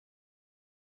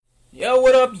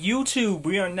what up, YouTube?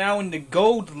 We are now in the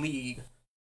Gold League.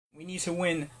 We need to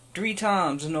win 3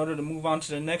 times in order to move on to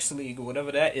the next league, or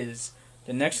whatever that is.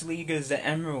 The next league is the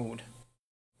Emerald.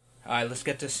 Alright, let's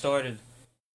get this started.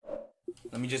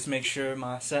 Let me just make sure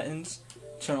my settings,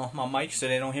 turn off my mic so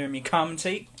they don't hear me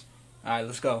commentate. Alright,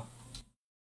 let's go.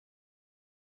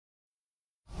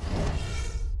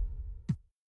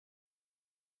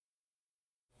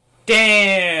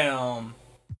 Damn!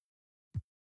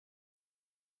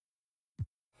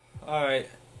 Alright.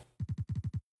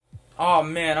 Oh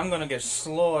man, I'm gonna get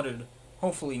slaughtered.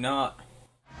 Hopefully not.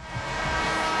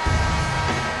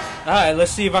 Alright,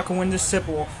 let's see if I can win this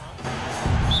tip-off.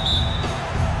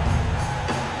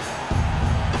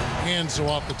 And so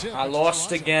off the tip. I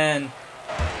lost again.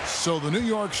 So the New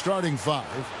York starting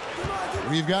 5.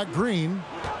 We've got Green.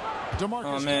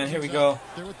 Oh man, here we go.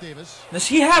 Does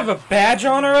he have a badge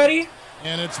on already?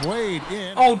 And it's Wade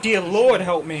in. Oh dear Lord,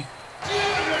 help me.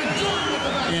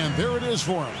 And there it is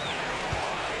for him.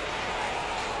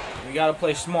 We gotta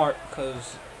play smart,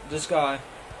 cause this guy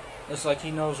looks like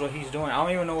he knows what he's doing. I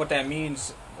don't even know what that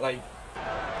means. Like,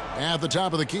 at the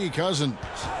top of the key, Cousins.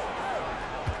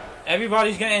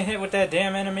 Everybody's getting hit with that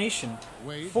damn animation.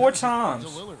 4 times.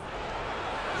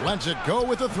 Lets it go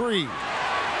with a 3.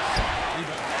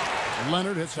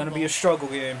 Leonard hits. It's gonna be a struggle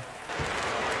game.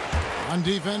 On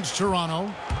defense,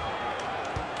 Toronto.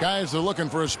 Guys, they're looking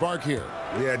for a spark here.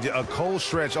 Yeah, a cold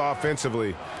stretch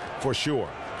offensively, for sure.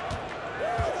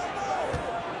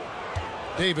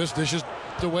 Davis dishes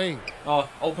away. Oh,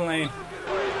 open lane.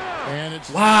 And it's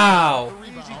wow.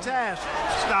 Easy task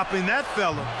stopping that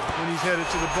fella when he's headed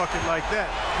to the bucket like that.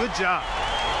 Good job.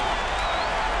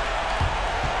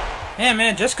 Yeah,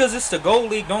 man, just because it's the Gold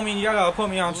League don't mean y'all gotta put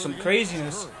me on some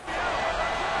craziness.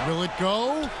 Will it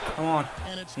go? Come on.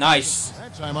 Nice.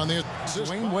 That time on the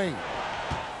Wayne Wade.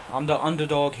 I'm the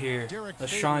underdog here.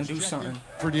 Let's try and do something.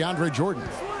 For DeAndre Jordan.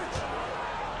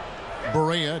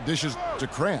 Berea dishes to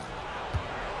Crabb.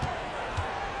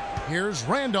 Here's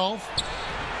Randolph.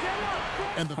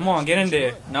 And come on, get in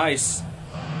there. Nice.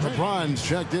 LeBron's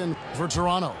checked in for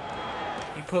Toronto.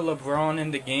 You put LeBron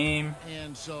in the game.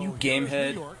 You game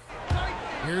head.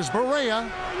 Here's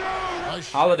Berea.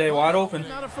 Holiday wide open.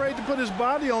 Not afraid to put his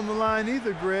body on the line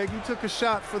either, Greg. He took a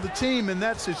shot for the team in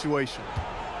that situation.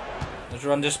 Let's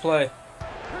run this play.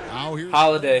 Now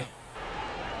Holiday.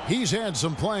 He's had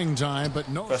some playing time, but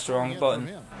no. Press the wrong button.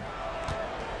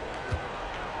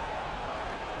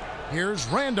 Here's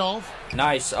Randolph.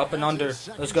 Nice, up and under.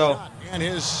 Let's go. And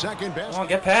his second best. Come on,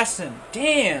 get past him.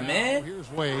 Damn, man.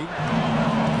 Here's Wade.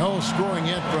 No scoring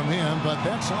yet from him, but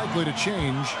that's likely to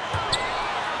change.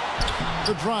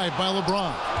 The drive by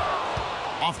LeBron.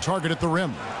 Off target at the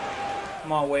rim.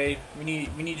 Come on, Wade. We need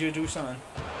you to do something.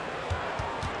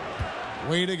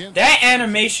 Wade again. That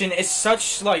animation is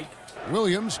such like.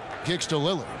 Williams kicks to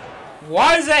Lillard.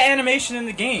 Why is that animation in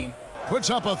the game?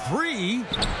 Puts up a 3.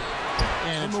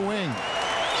 And in the wing.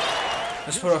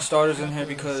 Let's put our starters in here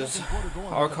because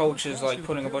our coach is like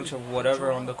putting a bunch of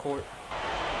whatever on the court.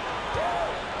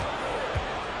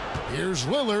 Here's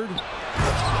Lillard.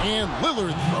 And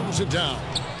Lillard throws it down.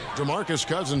 DeMarcus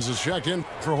Cousins is checked in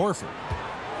for Horford.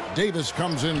 Davis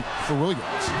comes in for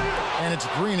Williams. And it's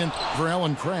Green in for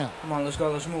Allen Crabb. Come on, let's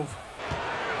go, let's move.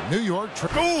 New York.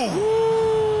 Ooh!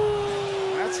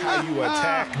 That's how you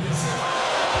attack.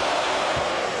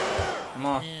 Come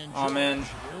on. Oh, man.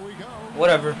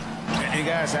 Whatever. And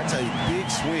guys, that's a big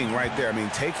swing right there. I mean,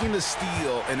 taking the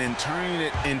steal and then turning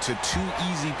it into 2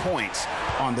 easy points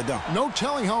on the dunk. No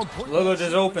telling how important Lillard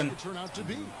is open.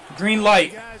 Green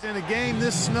light. Guys, in a game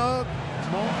this snug,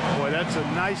 boy, that's a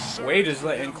nice. Wade is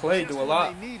letting Clay do a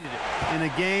lot. They needed it in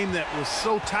a game that was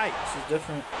so tight. This is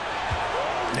different.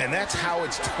 And that's how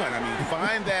it's done. I mean,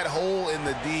 find that hole in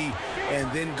the D and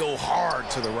then go hard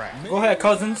to the rack. Go ahead,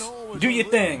 Cousins. Do your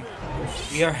thing.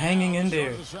 We are hanging in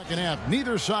there. Second half,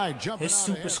 neither side jumping. His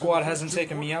super squad hasn't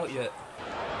taken me out yet.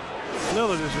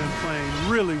 Lillard has been playing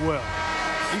really well.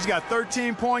 He's got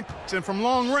 13 points, and from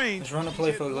long range, let's run a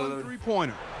play for Lillard.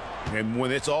 3-pointer. And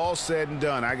when it's all said and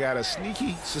done, I got a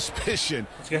sneaky suspicion.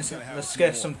 Let's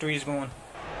get some threes going.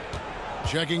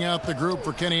 Checking out the group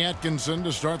for Kenny Atkinson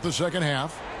to start the second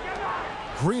half.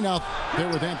 Green out there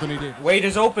with Anthony Davis. Wade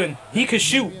is open. He could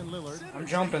shoot. I'm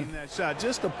jumping. That shot,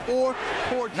 just a poor.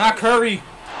 Not Curry.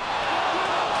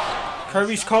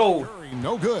 Curry's cold.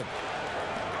 No good.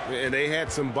 And they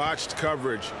had some botched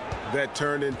coverage that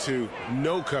turned into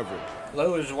no coverage.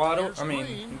 Lillard's wide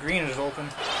open. Green is open.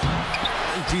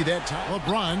 See that time.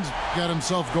 LeBron's got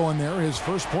himself going there. His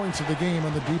first points of the game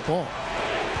on the deep ball.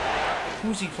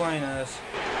 Who's he playing as?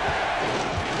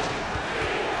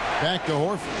 Back to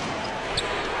Horford.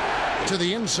 To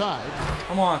the inside.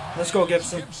 Come on, let's go,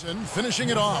 Gibson. Gibson finishing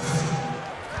it off.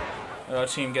 Our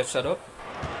team gets set up.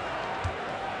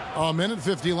 A minute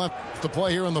 50 left to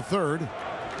play here in the third.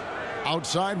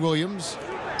 Outside Williams.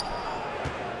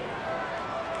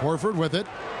 Horford with it.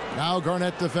 Now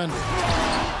Garnett defending.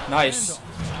 Nice.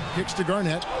 Kicks to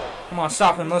Garnett. Come on,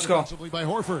 stop him. Let's go. By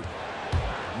Horford.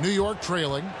 New York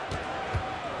trailing.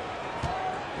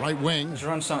 Right wing. Let's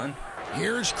run something.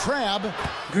 Here's Crabbe.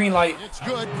 Green light. It's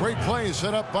good. Great play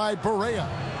set up by Barea.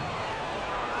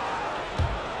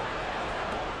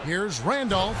 Here's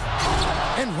Randolph.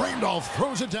 And Randolph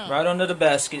throws it down. Right under the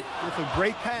basket. With a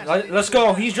great pass. Let's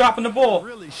go. He's dropping the ball.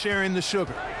 Really sharing the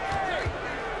sugar.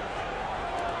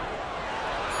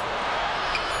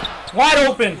 Wide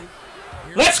open.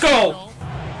 Let's go.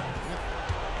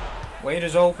 Wade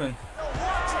is open.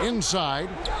 Inside.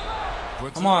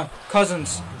 Come on,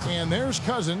 Cousins. And there's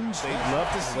Cousins. They'd love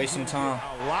to see Wasting time.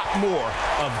 a lot more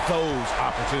of those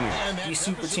opportunities. These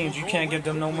super teams, you can't give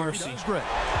them no mercy.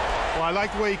 Well, I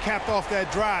like the way he capped off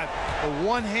that drive. A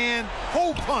one-hand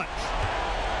hole punch.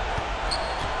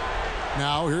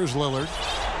 Now here's Lillard.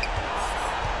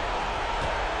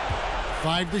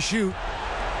 5 to shoot.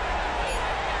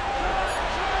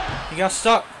 He got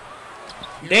stuck.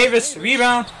 Davis,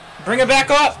 rebound. Bring it back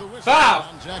up. Foul.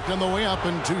 Jacked on the way up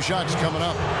and 2 shots coming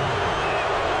up.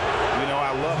 You know,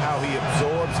 I love how he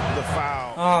absorbs the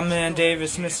foul. Oh, man,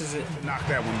 Davis misses it. Knock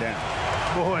that one down.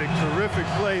 Boy, terrific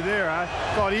play there. I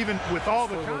thought even with all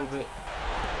the A little bit.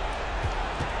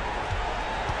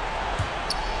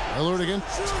 Lillard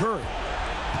against Curry.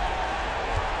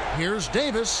 Here's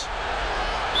Davis.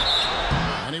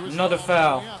 And he was Another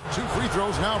foul. 2 free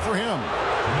throws now for him.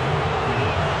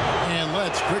 And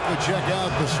let's quickly check out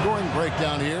the scoring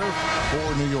breakdown here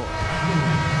for New York.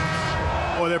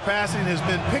 Boy, their passing has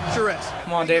been picturesque.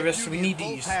 Come on, Davis. We need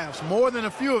these. Halves. More than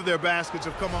a few of their baskets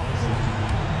have come on.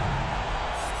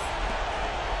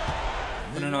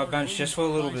 Put in our bench just for a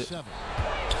little bit.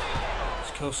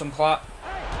 Let's kill some clock.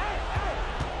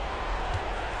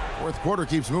 Fourth quarter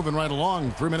keeps moving right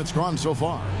along. 3 minutes gone so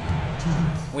far.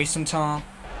 Waste some time.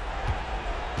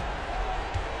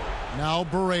 Now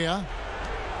Barea.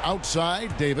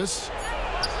 Outside, Davis.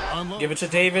 Give it to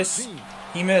Davis.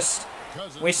 He missed.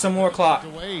 Waste some more clock.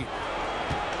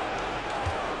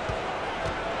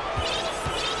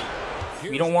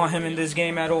 We don't want him in this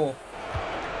game at all.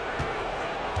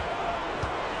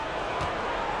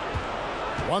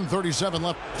 1:37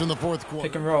 left in the fourth quarter.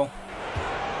 Pick and roll.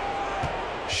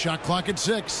 Shot clock at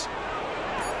 6.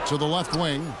 To the left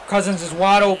wing. Cousins is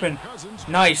wide open.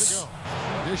 Nice.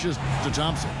 Dishes to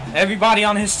Thompson. Everybody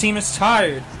on his team is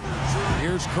tired.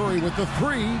 Here's Curry with the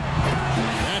 3.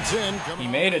 That's in. He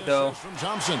made it, though. From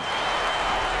Thompson.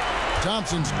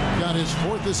 Thompson's got his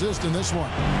 4th assist in this one.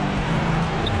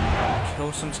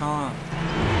 Kill some time.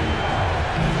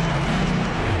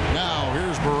 Now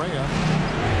here's Barea.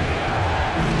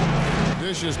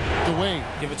 Dishes to Wade.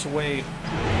 Give it to Wade.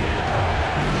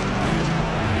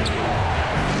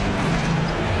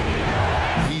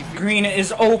 Green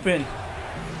is open.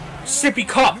 Sippy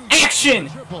cup.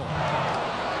 Action!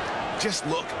 Just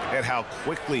look at how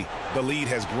quickly the lead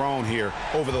has grown here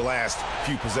over the last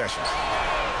few possessions.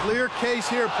 Clear case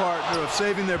here, partner, of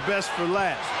saving their best for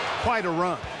last. Quite a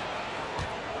run.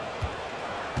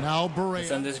 Now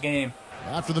Let's end Barea. this game.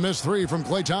 After the missed 3 from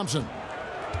Klay Thompson.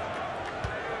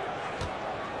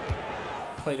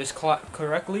 Play this clock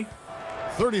correctly.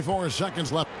 34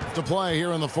 seconds left to play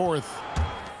here in the fourth.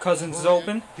 Cousins is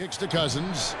open. Kicks to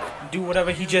Cousins. Do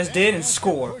whatever he just did and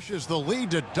score. Pushes the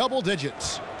lead to double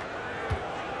digits.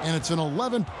 And it's an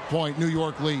 11-point New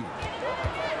York lead.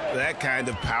 That kind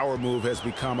of power move has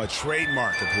become a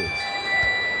trademark of his.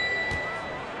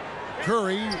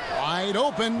 Curry wide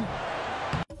open.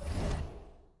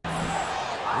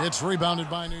 It's rebounded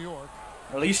by New York.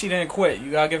 At least he didn't quit.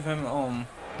 You gotta give him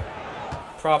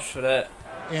props for that.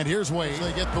 And here's Wade.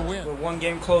 They get the win. We're one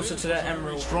game closer to that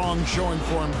Emerald. Strong showing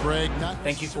for him, Greg. Not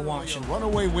Thank you for watching. a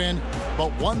runaway win,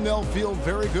 but one they'll feel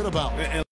very good about.